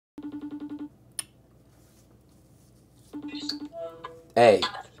Hey,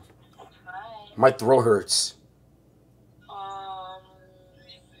 Hi. my throat hurts.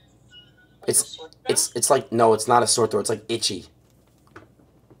 Like a sore throat? It's like, no, it's not a sore throat. It's like itchy.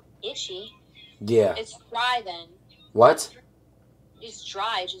 Itchy. Yeah. It's dry then. What? It's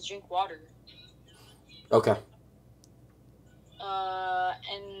dry. Just drink water. Okay.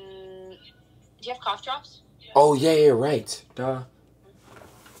 And do you have cough drops? Oh, yeah, you're right. Duh.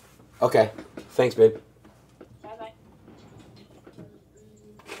 Okay. Thanks, babe. Bye bye.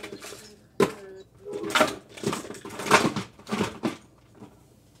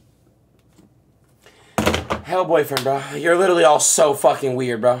 Hell, boyfriend, bro. You're literally all so fucking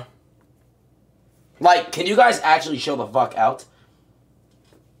weird, bro. Like, can you guys actually chill the fuck out?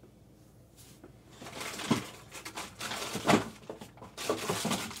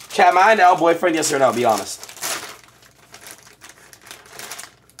 Chat, am I an L boyfriend? Yes or no? Be honest.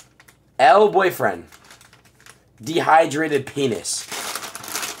 L boyfriend. Dehydrated penis.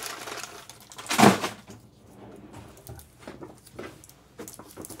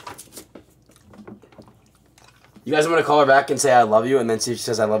 You guys want to call her back and say I love you and then see if she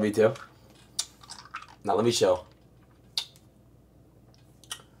says I love you too? Now let me show.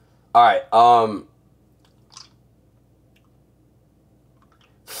 Alright,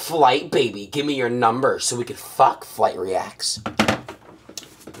 Flight baby, give me your number so we can fuck. Flight reacts.